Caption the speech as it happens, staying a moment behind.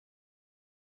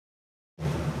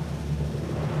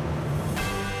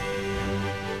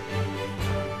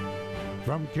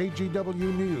From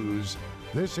KGW News,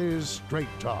 this is Straight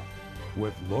Talk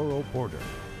with Laurel Porter.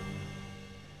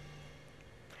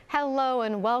 Hello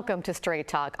and welcome to Straight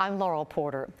Talk. I'm Laurel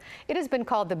Porter. It has been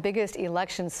called the biggest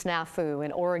election snafu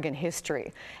in Oregon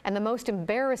history and the most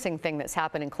embarrassing thing that's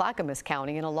happened in Clackamas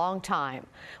County in a long time.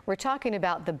 We're talking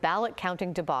about the ballot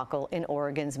counting debacle in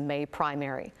Oregon's May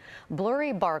primary.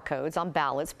 Blurry barcodes on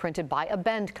ballots printed by a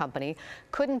Bend company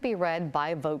couldn't be read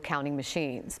by vote counting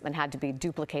machines and had to be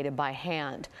duplicated by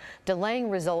hand, delaying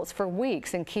results for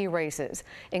weeks in key races,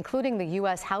 including the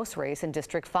U.S. House race in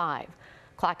District 5.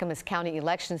 Clackamas County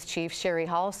Elections Chief Sherry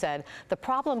Hall said the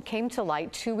problem came to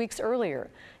light 2 weeks earlier,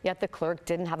 yet the clerk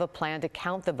didn't have a plan to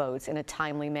count the votes in a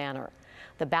timely manner.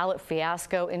 The ballot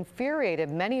fiasco infuriated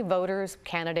many voters,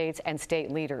 candidates, and state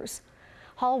leaders.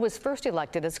 Hall was first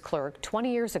elected as clerk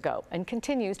 20 years ago and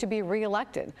continues to be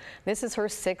re-elected. This is her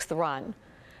 6th run.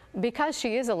 Because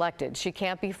she is elected, she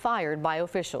can't be fired by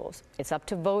officials. It's up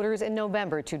to voters in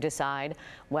November to decide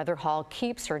whether Hall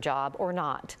keeps her job or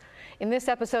not. In this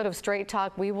episode of Straight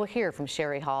Talk, we will hear from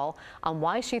Sherry Hall on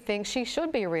why she thinks she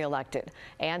should be reelected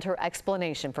and her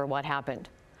explanation for what happened.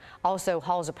 Also,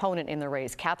 Hall's opponent in the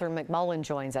race, McMullen,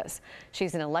 joins us.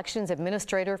 She's an elections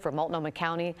administrator for Multnomah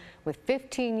County with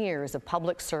 15 years of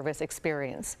public service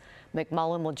experience.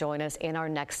 McMullen will join us in our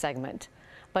next segment.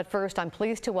 But first, I'm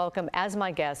pleased to welcome as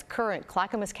my guest current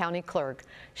Clackamas County Clerk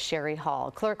Sherry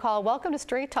Hall. Clerk Hall, welcome to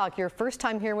Straight Talk. Your first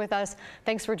time here with us.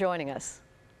 Thanks for joining us.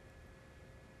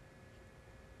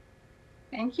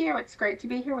 Thank you. It's great to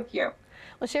be here with you.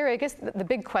 Well, Sherry, I guess the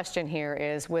big question here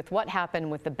is with what happened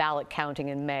with the ballot counting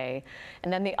in May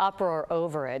and then the uproar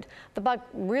over it, the buck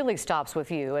really stops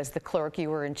with you as the clerk. You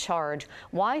were in charge.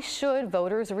 Why should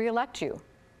voters reelect you?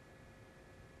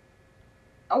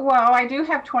 Well, I do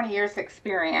have 20 years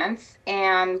experience,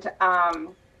 and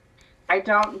I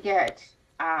don't get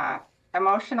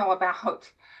emotional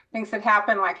about things that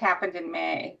happened in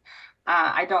May.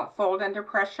 I don't fold under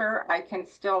pressure. I can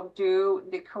still do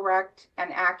the correct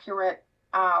and accurate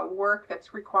work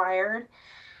that's required,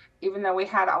 even though we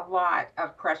had a lot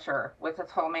of pressure with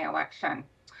this whole May election.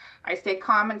 I stay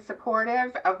calm and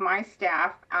supportive of my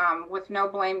staff with no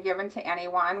blame given to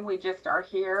anyone. We just are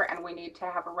here and we need to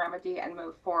have a remedy and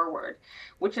move forward,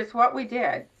 which is what we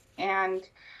did. And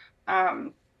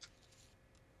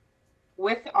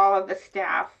with all of the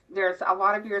staff, there's a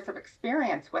lot of years of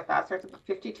experience with us. There's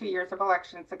 52 years of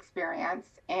elections experience,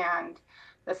 and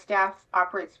the staff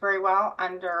operates very well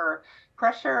under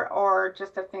pressure or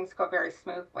just if things go very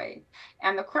smoothly.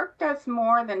 And the clerk does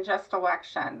more than just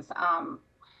elections.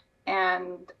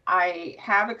 And I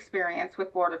have experience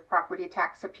with Board of Property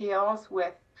Tax Appeals,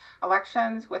 with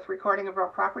elections, with recording of real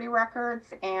property records,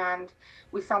 and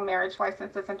we sell marriage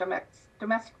licenses and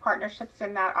domestic partnerships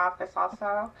in that office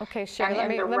also. Okay, Sherry,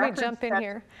 let me jump in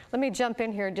here. Let me jump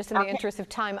in here just in the interest of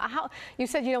time. You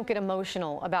said you don't get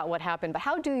emotional about what happened, but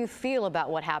how do you feel about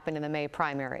what happened in the May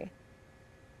primary?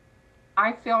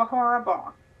 I feel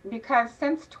horrible because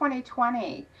since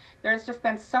 2020, there's just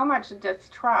been so much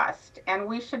distrust, and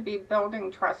we should be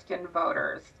building trust in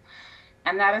voters.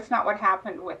 And that is not what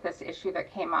happened with this issue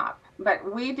that came up.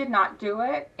 But we did not do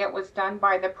it. It was done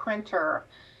by the printer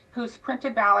who's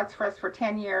printed ballots for us for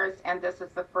 10 years, and this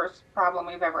is the first problem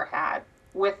we've ever had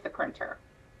with the printer.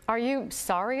 Are you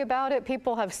sorry about it?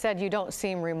 People have said you don't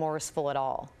seem remorseful at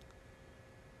all.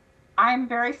 I'm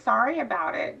very sorry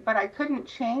about it, but I couldn't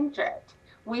change it.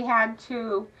 We had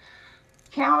to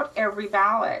count every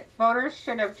ballot. Voters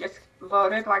should have just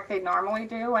voted like they normally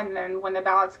do, and then when the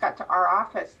ballots got to our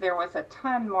office, there was a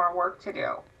ton more work to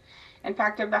do. In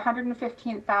fact, of the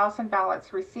 115,000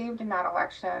 ballots received in that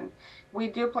election, we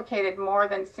duplicated more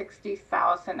than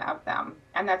 60,000 of them,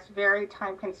 and that's very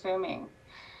time consuming.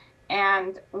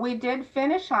 And we did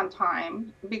finish on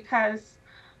time because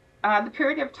the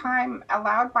period of time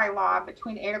allowed by law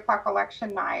between 8 o'clock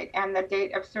election night and the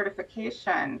date of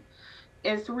certification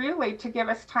is really to give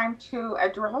us time to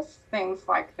address things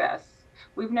like this.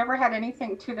 We've never had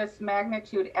anything to this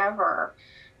magnitude ever,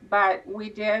 but we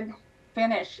did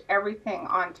finish everything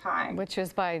on time. Which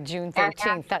is by June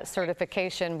 13th, that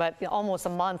certification, but almost a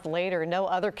month later, no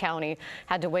other county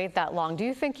had to wait that long. Do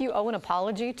you think you owe an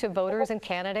apology to voters and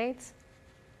candidates?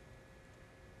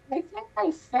 I think I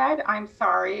said I'm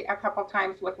sorry a couple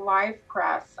times with live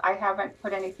press. I haven't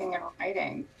put anything in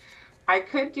writing. I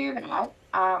could do that.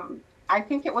 I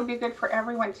think it would be good for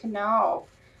everyone to know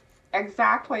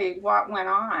exactly what went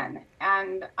on.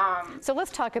 And so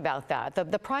let's talk about that.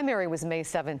 The primary was May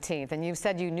 17th, and you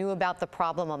said you knew about the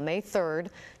problem on May 3rd,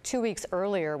 2 weeks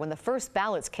earlier, when the first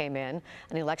ballots came in,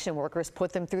 and election workers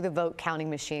put them through the vote counting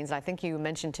machines. I think you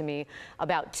mentioned to me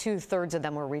about 2/3 of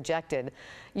them were rejected.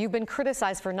 You've been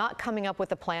criticized for not coming up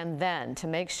with a plan then to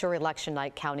make sure election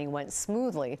night counting went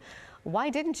smoothly. Why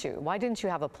didn't you? Why didn't you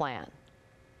have a plan?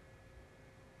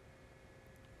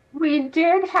 we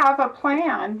did have a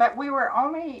plan, but we were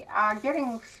only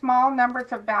getting small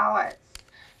numbers of ballots.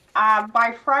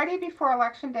 By Friday before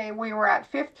Election Day, we were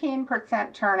at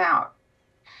 15% turnout.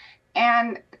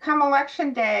 And come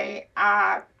Election Day,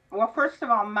 well, first of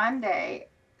all, Monday,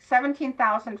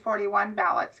 17,041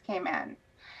 ballots came in.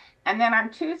 And then on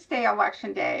Tuesday,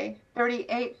 Election Day,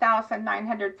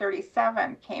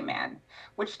 38,937 came in,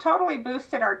 which totally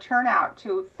boosted our turnout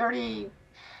to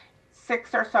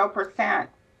 36 or so percent.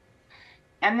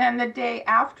 And then the day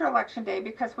after Election Day,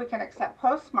 because we can accept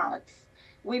postmarks,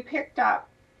 we picked up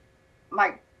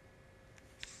like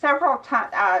several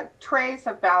trays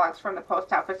of ballots from the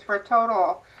post office for a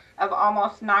total of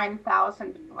almost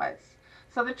 9,000 ballots.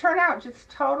 So the turnout just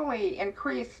totally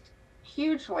increased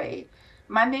hugely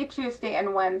Monday, Tuesday,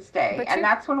 and Wednesday. And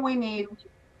that's when we knew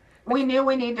we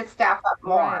need to staff up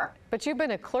more. Right. But you've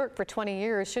been a clerk for 20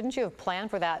 years. Shouldn't you have planned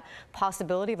for that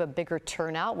possibility of a bigger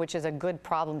turnout, which is a good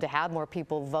problem to have, more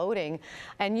people voting?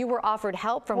 And you were offered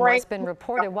help from what's been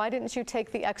reported. Why didn't you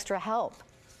take the extra help?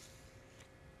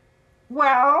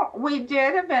 Well, we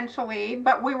did eventually,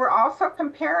 but we were also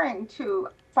comparing to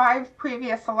 5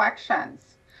 previous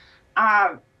elections.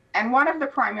 And one of the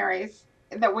primaries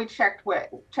that we checked with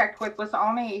was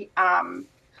only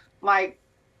like,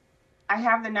 I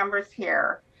have the numbers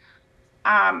here,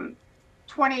 20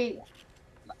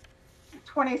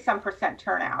 some percent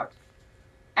turnout.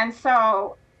 And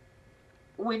so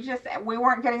we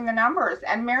weren't getting the numbers.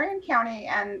 And Marion County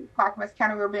and Clackamas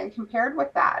County were being compared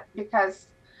with that, because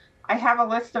I have a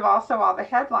list of also all the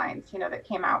headlines, that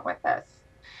came out with this.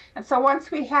 And so once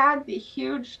we had the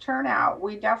huge turnout,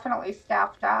 we definitely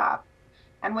staffed up.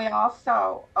 And we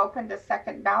also opened a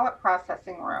second ballot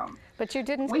processing room. But you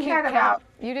didn't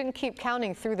keep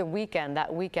counting through the weekend,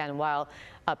 while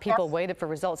people waited for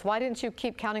results. Why didn't you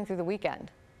keep counting through the weekend?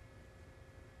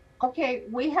 Okay,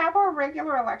 we have our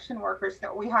regular election workers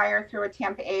that we hire through a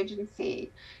temp agency.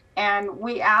 And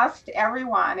we asked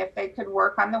everyone if they could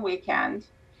work on the weekend.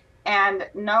 And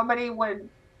nobody would,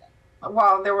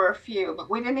 well, there were a few, but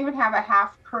we didn't even have a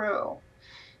half crew.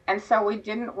 And so we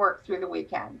didn't work through the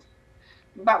weekend.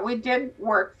 But we did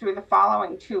work through the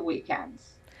following 2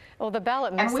 weekends. Well, the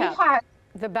ballot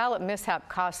mishap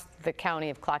cost the county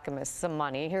of Clackamas some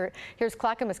money. Here's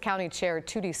Clackamas County Chair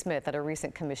Tootie Smith at a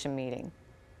recent commission meeting.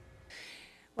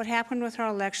 What happened with our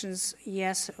elections,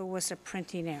 yes, it was a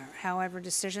printing error. However,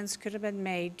 decisions could have been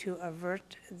made to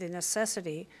avert the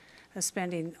necessity of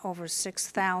spending over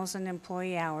 6,000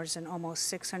 employee hours and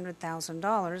almost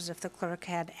 $600,000 if the clerk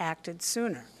had acted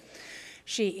sooner.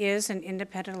 She is an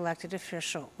independent elected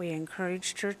official. We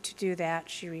encouraged her to do that.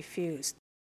 She refused.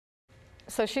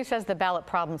 So she says the ballot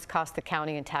problems cost the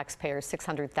county and taxpayers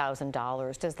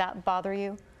 $600,000. Does that bother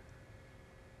you?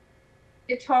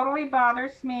 It totally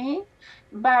bothers me,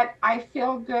 but I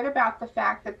feel good about the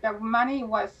fact that the money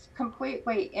was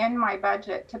completely in my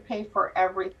budget to pay for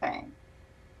everything.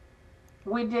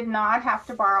 We did not have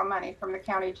to borrow money from the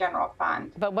county general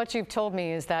fund. But what you've told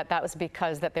me is that was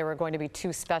because there were going to be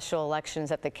 2 special elections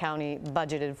that the county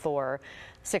budgeted for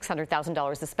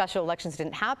 $600,000. The special elections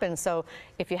didn't happen, so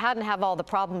if you hadn't have all the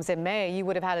problems in May, you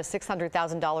would have had a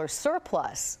 $600,000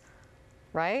 surplus,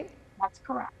 right? That's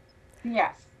correct.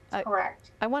 Yes.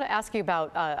 Correct. I want to ask you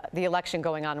about the election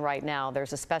going on right now.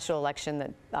 There's a special election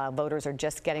that voters are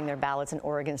just getting their ballots in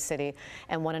Oregon City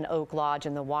and one in Oak Lodge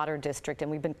in the Water District.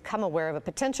 And we've become aware of a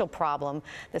potential problem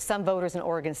that some voters in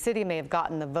Oregon City may have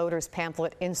gotten the voters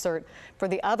pamphlet insert for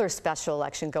the other special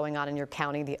election going on in your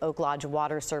county, the Oak Lodge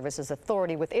Water Services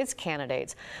Authority, with its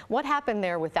candidates. What happened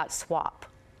there with that swap?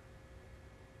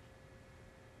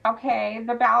 Okay,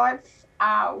 the ballots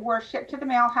were shipped to the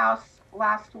mail house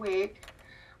last week.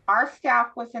 Our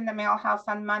staff was in the mail house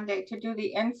on Monday to do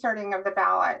the inserting of the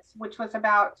ballots, which was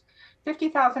about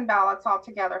 50,000 ballots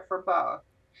altogether for both.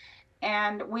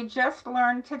 And we just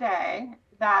learned today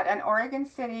that an Oregon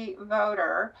City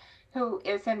voter who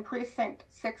is in precinct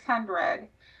 600,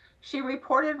 she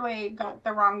reportedly got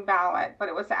the wrong ballot, but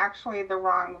it was actually the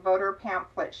wrong voter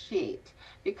pamphlet sheet,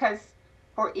 because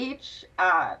for each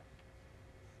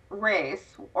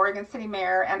race, Oregon City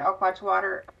Mayor and Oak Lodge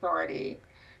Water Authority,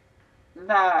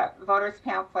 the voters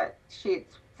pamphlet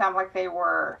sheets sound like they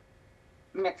were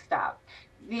mixed up.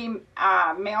 The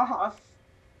mail house,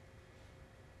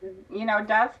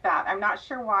 does that. I'm not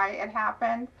sure why it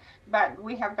happened, but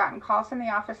we have gotten calls in the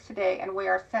office today, and we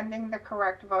are sending the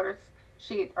correct voter's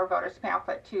sheet or voter's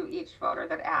pamphlet to each voter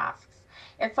that asks.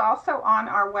 It's also on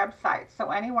our website,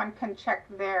 so anyone can check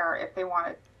there if they want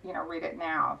to, read it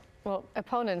now. Well,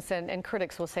 opponents and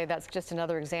critics will say that's just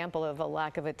another example of a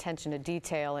lack of attention to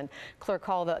detail. And Clerk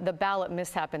Hall, the ballot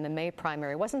mishap in the May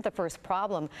primary wasn't the first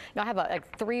problem. Now, I have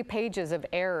like 3 pages of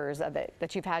errors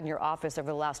that you've had in your office over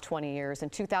the last 20 years.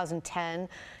 In 2010,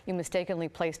 you mistakenly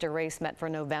placed a race meant for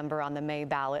November on the May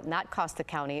ballot, and that cost the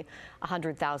county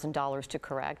 $100,000 to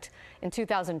correct. In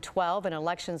 2012, an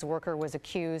elections worker was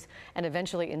accused and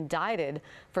eventually indicted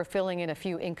for filling in a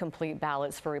few incomplete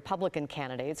ballots for Republican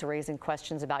candidates, raising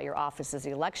questions about your office's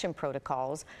election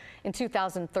protocols. In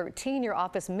 2013, your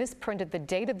office misprinted the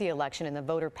date of the election in the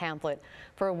voter pamphlet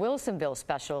for a Wilsonville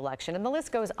special election. And the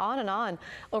list goes on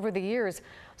over the years.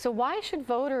 So why should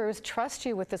voters trust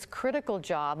you with this critical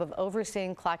job of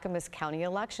overseeing Clackamas County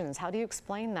elections? How do you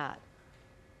explain that?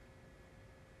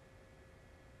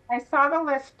 I saw the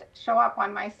list show up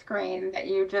on my screen that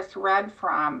you just read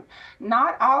from.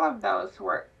 Not all of those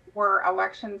were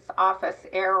elections office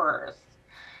errors.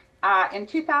 In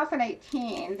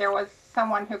 2018, there was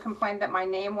someone who complained that my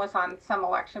name was on some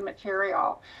election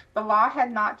material. The law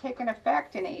had not taken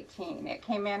effect in 18. It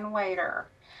came in later.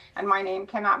 And my name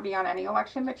cannot be on any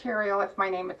election material if my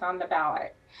name is on the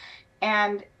ballot.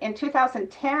 And in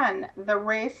 2010, the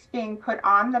race being put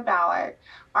on the ballot,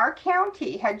 our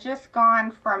county had just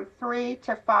gone from 3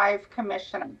 to 5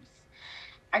 commissioners.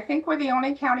 I think we're the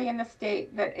only county in the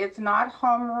state that is not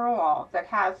home rule that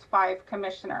has 5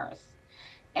 commissioners.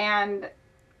 And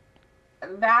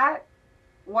that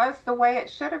was the way it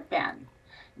should have been.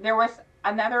 There was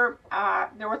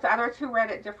others who read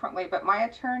it differently, but my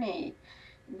attorney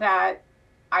that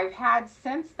I've had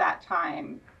since that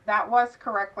time, that was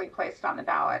correctly placed on the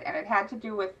ballot, and it had to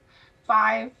do with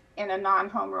 5 in a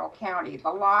non-home rule county. The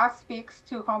law speaks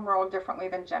to home rule differently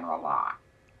than general law.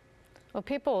 Well,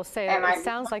 people will say that it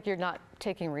sounds like you're not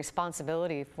taking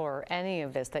responsibility for any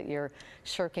of this, that you're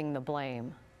shirking the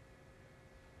blame.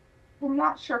 I'm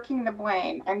not shirking the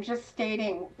blame. I'm just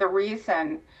stating the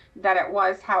reason that it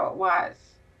was how it was.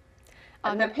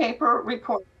 The paper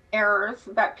report errors,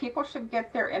 but people should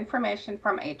get their information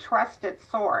from a trusted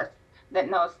source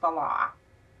that knows the law.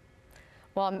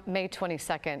 Well, on May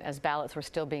 22nd, as ballots were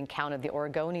still being counted, the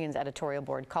Oregonian's editorial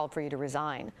board called for you to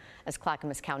resign as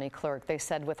Clackamas County Clerk. They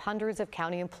said with hundreds of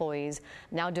county employees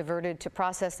now diverted to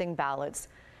processing ballots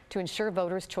to ensure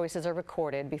voters' choices are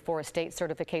recorded before a state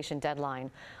certification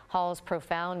deadline, Hall's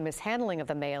profound mishandling of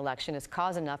the May election is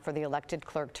cause enough for the elected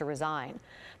clerk to resign.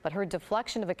 But her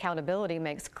deflection of accountability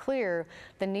makes clear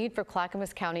the need for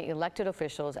Clackamas County elected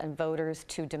officials and voters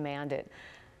to demand it.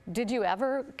 Did you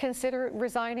ever consider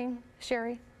resigning,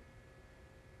 Sherry?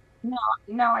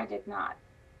 No, I did not.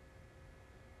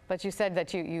 But you said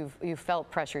that you felt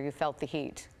pressure, you felt the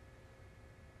heat.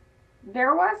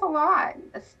 There was a lot,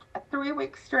 3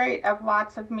 weeks straight of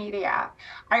lots of media.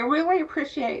 I really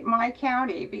appreciate my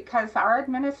county because our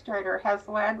administrator has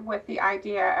led with the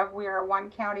idea of we are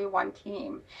one county, one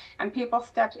team, and people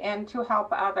stepped in to help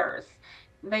others.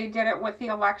 They did it with the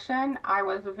election. I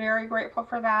was very grateful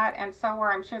for that, and so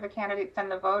were, I'm sure, the candidates and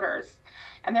the voters.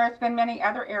 And there's been many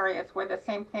other areas where the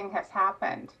same thing has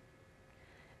happened.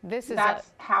 This is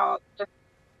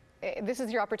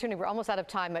your opportunity. We're almost out of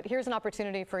time, but here's an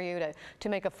opportunity for you to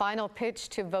make a final pitch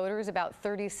to voters, about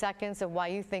 30 seconds, of why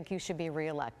you think you should be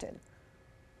reelected.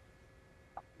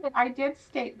 I did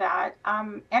state that.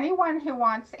 Anyone who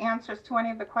wants answers to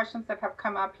any of the questions that have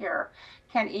come up here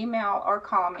can email or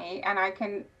call me, and I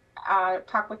can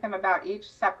talk with them about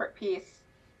each separate piece.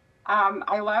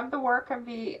 I love the work of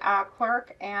the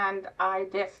clerk, and I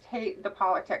just hate the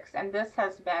politics, and this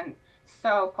has been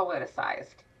so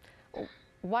politicized.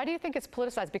 Why do you think it's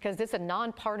politicized? Because this is a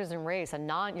nonpartisan race,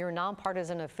 you're a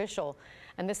nonpartisan official,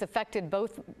 and this affected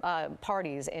both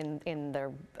parties in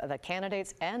the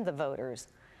candidates and the voters.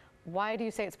 Why do you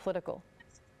say it's political?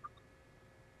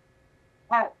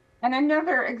 And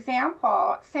another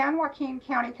example, San Joaquin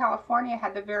County, California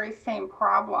had the very same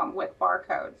problem with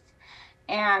barcodes,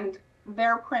 and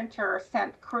their printer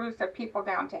sent crews of people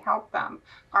down to help them.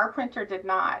 Our printer did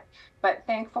not, but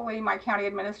thankfully my county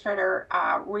administrator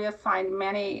reassigned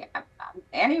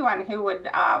anyone who would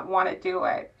want to do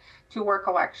it to work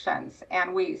elections,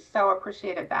 and we so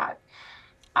appreciated that.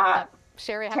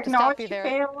 Sherry, I have to stop you Technology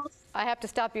there. fails. I have to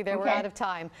stop you there. Okay. We're out of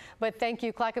time. But thank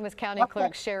you, Clackamas County Okay.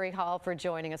 Clerk Sherry Hall, for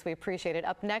joining us. We appreciate it.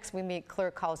 Up next, we meet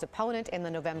Clerk Hall's opponent in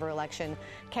the November election.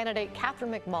 Candidate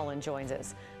Catherine McMullen joins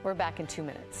us. We're back in 2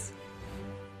 minutes.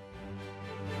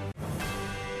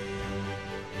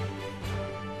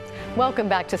 Welcome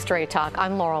back to Straight Talk.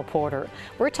 I'm Laurel Porter.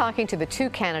 We're talking to the two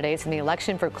candidates in the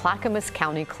election for Clackamas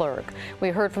County Clerk. We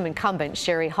heard from incumbent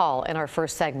Sherry Hall in our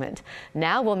first segment.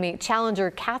 Now we'll meet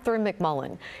challenger Catherine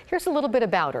McMullen. Here's a little bit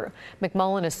about her.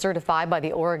 McMullen is certified by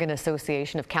the Oregon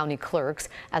Association of County Clerks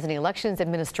as an elections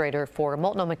administrator for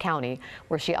Multnomah County,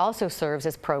 where she also serves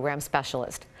as program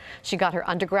specialist. She got her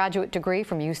undergraduate degree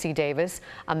from UC Davis,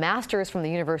 a master's from the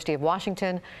University of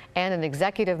Washington, and an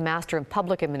executive master in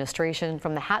public administration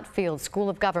from the Hatfield School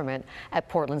of Government at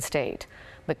Portland State.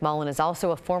 McMullen is also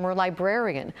a former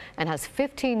librarian and has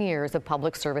 15 years of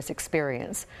public service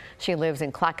experience. She lives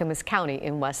in Clackamas County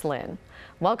in West Linn.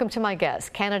 Welcome to my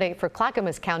guest, candidate for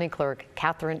Clackamas County Clerk,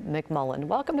 Catherine McMullen.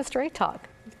 Welcome to Straight Talk.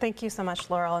 Thank you so much,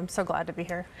 Laurel. I'm so glad to be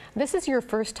here. This is your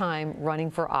first time running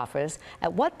for office.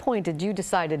 At what point did you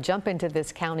decide to jump into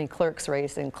this county clerk's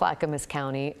race in Clackamas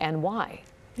County, and why?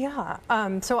 Yeah,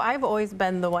 so I've always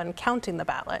been the one counting the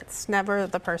ballots, never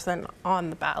the person on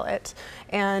the ballot.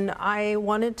 And I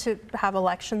wanted to have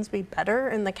elections be better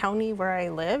in the county where I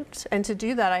lived. And to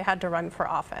do that, I had to run for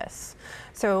office.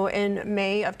 So in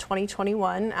May of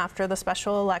 2021, after the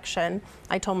special election,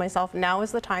 I told myself now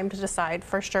is the time to decide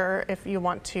for sure if you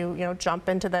want to, jump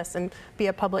into this and be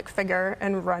a public figure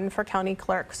and run for county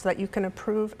clerk so that you can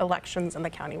approve elections in the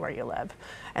county where you live.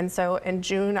 And so in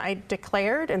June, I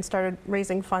declared and started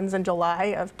raising funds in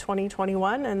July of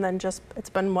 2021. And then it's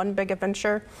been one big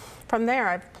adventure from there.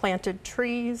 I've planted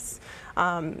trees,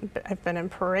 I've been in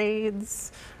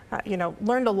parades,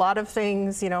 learned a lot of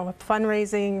things,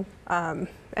 fundraising,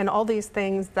 and all these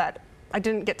things that I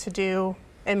didn't get to do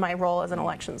in my role as an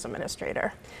elections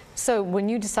administrator. So when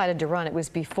you decided to run, it was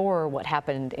before what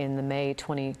happened in the May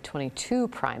 2022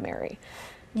 primary.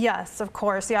 Yes, of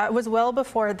course. Yeah, it was well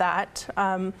before that.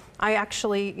 I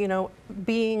actually,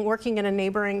 working in a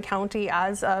neighboring county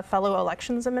as a fellow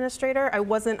elections administrator, I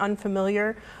wasn't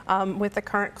unfamiliar with the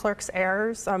current clerk's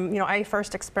errors. I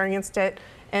first experienced it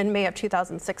in May of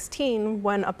 2016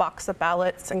 when a box of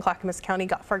ballots in Clackamas County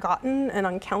got forgotten and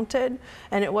uncounted.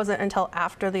 And it wasn't until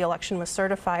after the election was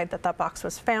certified that that box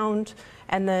was found.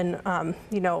 And then,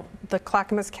 the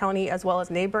Clackamas County as well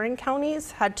as neighboring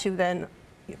counties had to then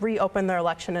reopen their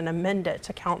election and amend it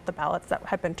to count the ballots that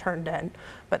had been turned in,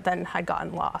 but then had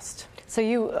gotten lost. So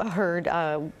you heard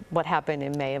what happened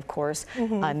in May, of course,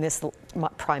 in this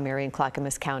primary in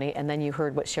Clackamas County, and then you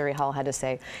heard what Sherry Hall had to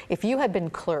say. If you had been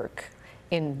clerk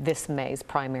in this May's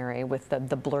primary with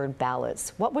the blurred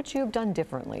ballots, what would you have done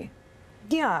differently?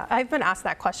 Yeah, I've been asked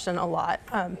that question a lot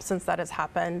since that has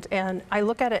happened, and I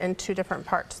look at it in two different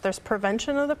parts. There's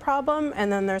prevention of the problem, and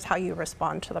then there's how you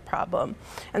respond to the problem.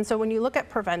 And so when you look at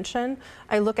prevention,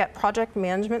 I look at project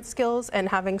management skills and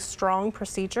having strong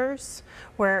procedures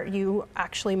where you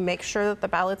actually make sure that the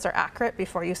ballots are accurate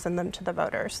before you send them to the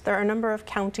voters. There are a number of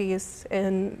counties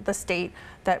in the state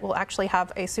that will actually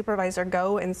have a supervisor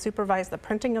go and supervise the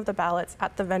printing of the ballots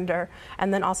at the vendor,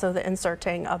 and then also the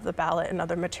inserting of the ballot and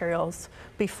other materials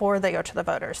before they go to the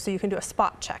voters. So you can do a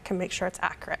spot check and make sure it's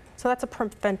accurate. So that's a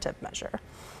preventive measure.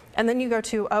 And then you go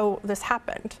to, oh, this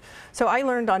happened. So I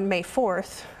learned on May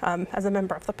 4th, as a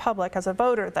member of the public, as a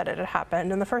voter, that it had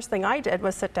happened. And the first thing I did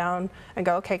was sit down and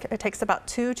go, okay, it takes about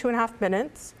 2.5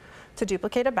 minutes to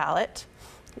duplicate a ballot.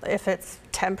 If it's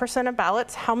 10% of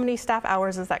ballots, how many staff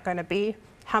hours is that going to be?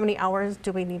 How many hours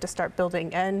do we need to start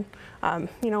building in?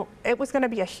 It was going to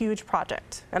be a huge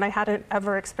project, and I hadn't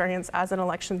ever experienced as an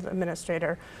elections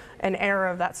administrator an error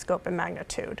of that scope and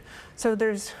magnitude. So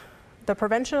there's the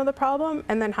prevention of the problem,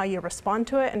 and then how you respond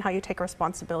to it and how you take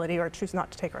responsibility or choose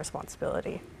not to take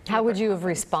responsibility. How would you have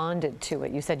responded to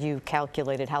it? You said you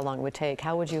calculated how long it would take.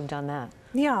 How would you have done that?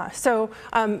 Yeah, so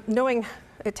knowing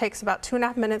it takes about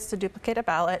 2.5 minutes to duplicate a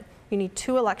ballot, you need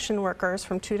 2 election workers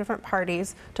from 2 different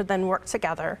parties to then work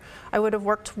together. I would have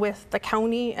worked with the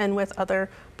county and with other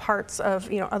parts of,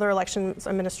 other elections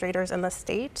administrators in the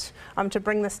state to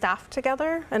bring the staff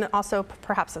together, and also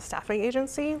perhaps a staffing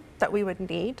agency that we would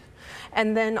need.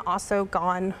 And then also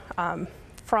gone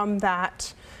from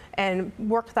that and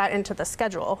work that into the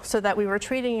schedule so that we were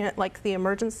treating it like the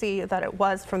emergency that it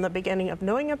was from the beginning of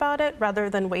knowing about it, rather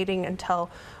than waiting until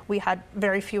we had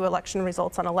very few election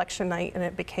results on election night and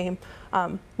it became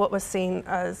what was seen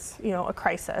as, a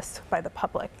crisis by the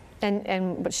public.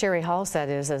 And what Sherry Hall said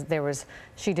is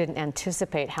she didn't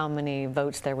anticipate how many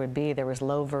votes there would be. There was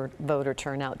low voter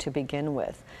turnout to begin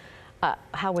with.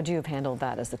 How would you have handled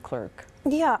that as the clerk?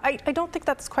 Yeah, I don't think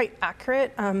that's quite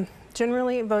accurate.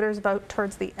 Generally, voters vote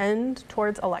towards the end,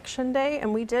 towards election day,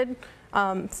 and we did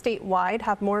statewide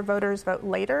have more voters vote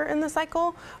later in the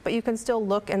cycle, but you can still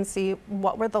look and see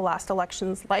what were the last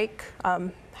elections like,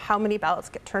 how many ballots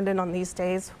get turned in on these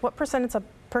days, what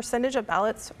percentage of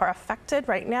ballots are affected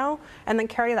right now, and then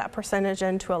carry that percentage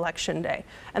into election day.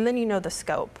 And then you know the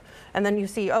scope. And then you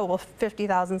see, oh, well,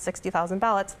 50,000, 60,000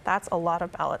 ballots, that's a lot of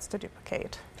ballots to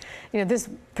duplicate. You know, this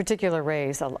particular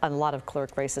race, a lot of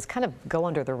clerk races kind of go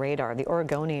under the radar. The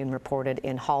Oregonian reported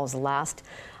in Hall's last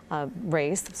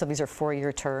race, so these are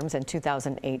 4-year terms in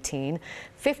 2018,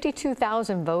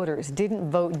 52,000 voters didn't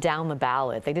vote down the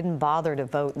ballot. They didn't bother to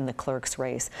vote in the clerk's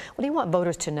race. What do you want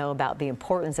voters to know about the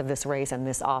importance of this race and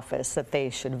this office that they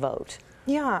should vote?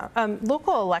 Yeah,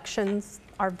 local elections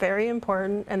are very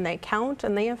important, and they count,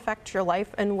 and they affect your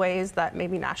life in ways that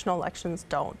maybe national elections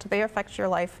don't. They affect your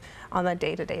life on a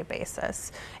day-to-day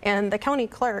basis. And the county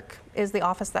clerk is the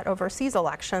office that oversees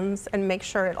elections and makes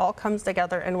sure it all comes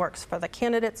together and works for the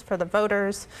candidates, for the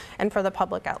voters, and for the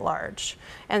public at large.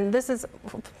 And this is,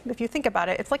 if you think about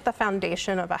it, it's like the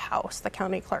foundation of a house, the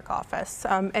county clerk office.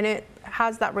 And it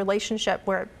has that relationship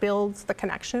where it builds the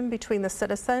connection between the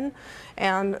citizen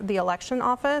and the election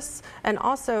office. And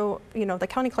also, you know, the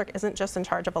county clerk isn't just in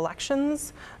charge of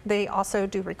elections. They also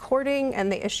do recording, and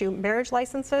they issue marriage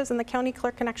licenses, and the county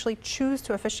clerk can actually choose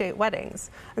to officiate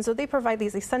weddings. And so they provide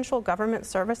these essential government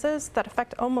services that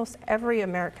affect almost every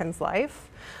American's life.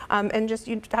 And just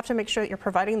you have to make sure that you're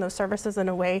providing those services in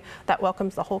a way that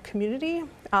welcomes the whole community.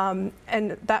 And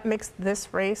that makes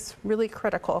this race really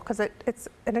critical, because it's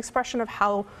an expression of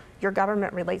how your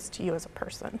government relates to you as a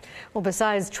person. Well,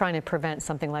 besides trying to prevent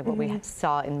something like what we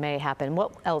saw in May happen,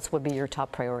 what else would be your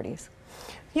top priorities?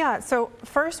 Yeah, so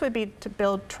first would be to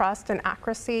build trust and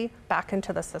accuracy back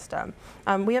into the system.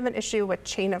 We have an issue with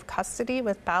chain of custody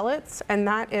with ballots, and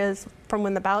that is from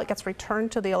when the ballot gets returned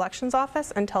to the elections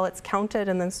office until it's counted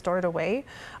and then stored away.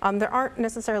 There aren't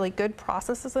necessarily good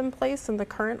processes in place in the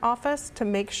current office to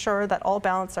make sure that all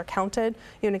ballots are counted.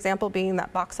 An example being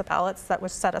that box of ballots that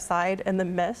was set aside and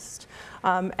then missed.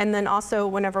 And then also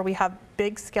whenever we have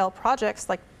big scale projects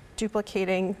like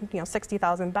duplicating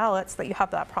 60,000 ballots, that you have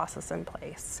that process in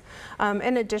place.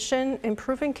 In addition,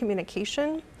 improving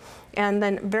communication, and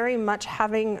then very much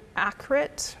having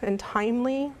accurate and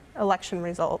timely election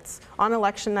results on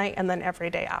election night and then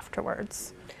every day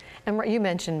afterwards. And you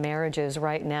mentioned marriages.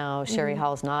 Right now, Sherry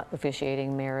Hall's not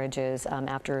officiating marriages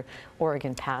after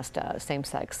Oregon passed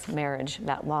same-sex marriage,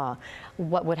 that law.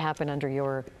 What would happen under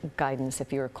your guidance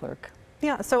if you were clerk?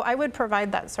 Yeah, so I would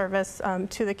provide that service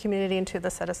to the community and to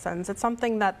the citizens. It's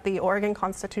something that the Oregon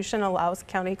Constitution allows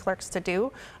county clerks to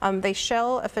do. They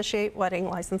shall officiate wedding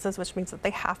licenses, which means that they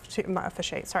have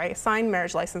to sign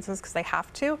marriage licenses because they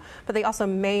have to, but they also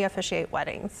may officiate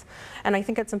weddings. And I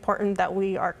think it's important that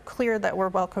we are clear that we're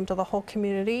welcome to the whole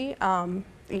community, no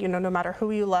matter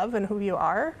who you love and who you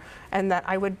are, and that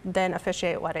I would then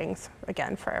officiate weddings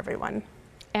again for everyone.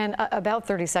 And about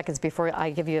 30 seconds before I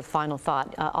give you a final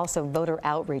thought, also voter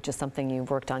outreach is something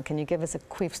you've worked on. Can you give us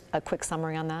a quick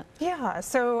summary on that? Yeah,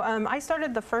 so I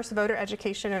started the first voter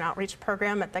education and outreach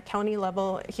program at the county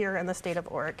level here in the state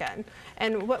of Oregon.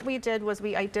 And what we did was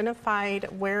we identified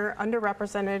where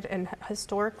underrepresented and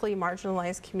historically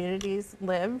marginalized communities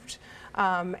lived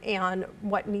and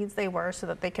what needs they were so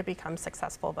that they could become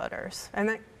successful voters. And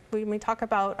that when we talk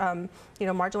about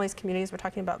marginalized communities, we're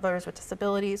talking about voters with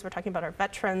disabilities, we're talking about our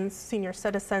veterans, senior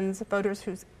citizens, voters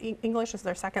whose English is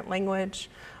their second language.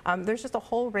 There's just a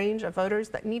whole range of voters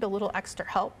that need a little extra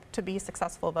help to be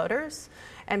successful voters.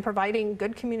 And providing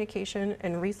good communication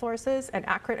and resources and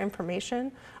accurate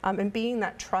information and being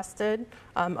that trusted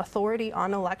authority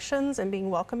on elections and being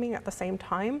welcoming at the same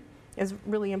time is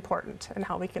really important in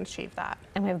how we can achieve that.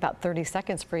 And we have about 30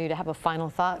 seconds for you to have a final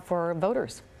thought for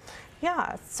voters.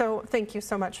 Yeah, so thank you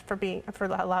so much for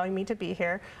allowing me to be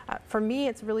here. For me,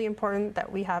 it's really important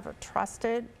that we have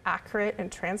trusted, accurate,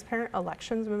 and transparent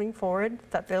elections moving forward,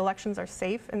 that the elections are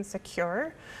safe and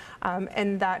secure,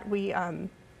 and that we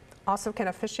also can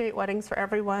officiate weddings for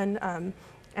everyone,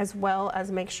 as well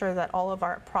as make sure that all of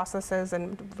our processes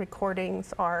and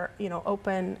recordings are,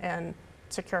 open and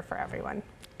secure for everyone.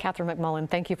 Catherine McMullen,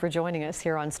 thank you for joining us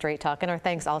here on Straight Talk, and our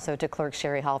thanks also to Clerk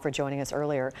Sherry Hall for joining us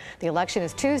earlier. The election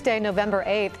is Tuesday, November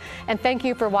 8th, and thank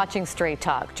you for watching Straight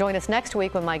Talk. Join us next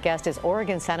week when my guest is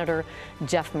Oregon Senator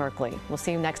Jeff Merkley. We'll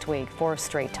see you next week for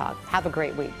Straight Talk. Have a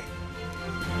great week.